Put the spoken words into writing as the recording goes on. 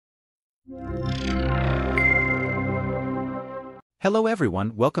Hello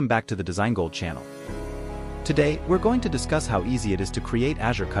everyone, welcome back to the DesignGold channel. Today, we're going to discuss how easy it is to create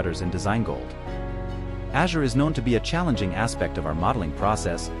Azure Cutters in DesignGold. Azure is known to be a challenging aspect of our modeling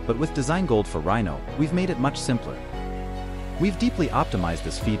process, but with DesignGold for Rhino, we've made it much simpler. We've deeply optimized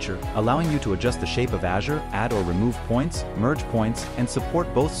this feature, allowing you to adjust the shape of Azure, add or remove points, merge points, and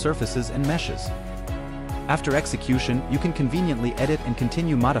support both surfaces and meshes. After execution, you can conveniently edit and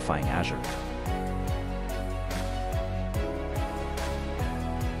continue modifying Azure.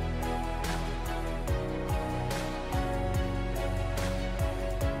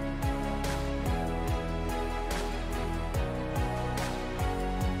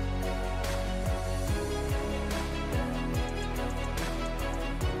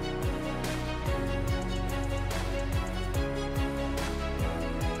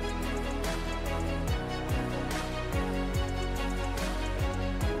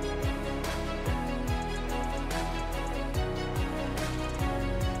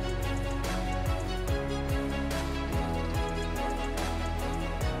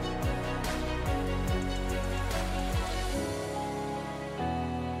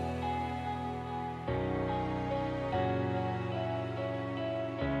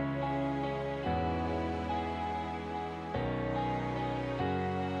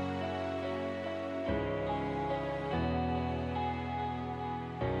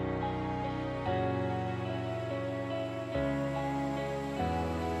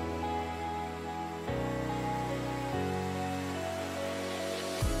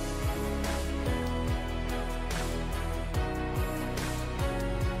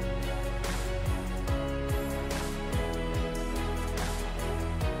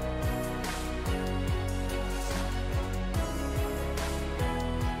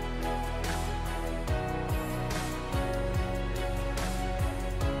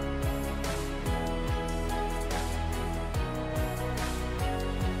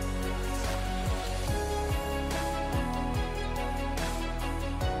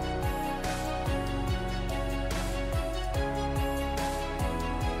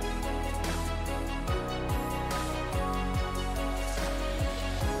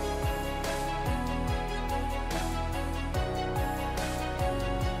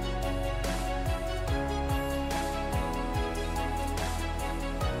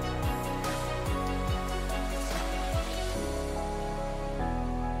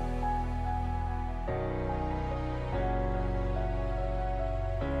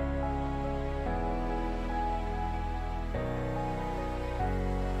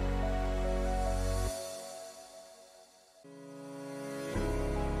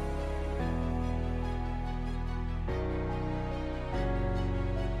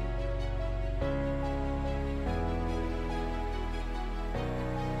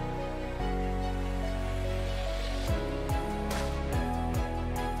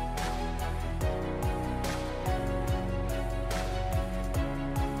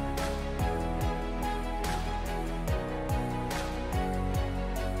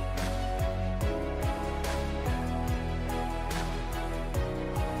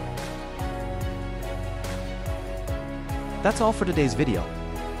 That's all for today's video.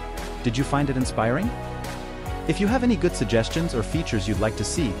 Did you find it inspiring? If you have any good suggestions or features you'd like to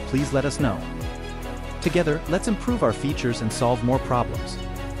see, please let us know. Together, let's improve our features and solve more problems.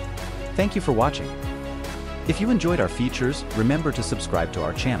 Thank you for watching. If you enjoyed our features, remember to subscribe to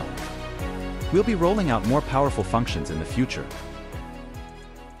our channel. We'll be rolling out more powerful functions in the future.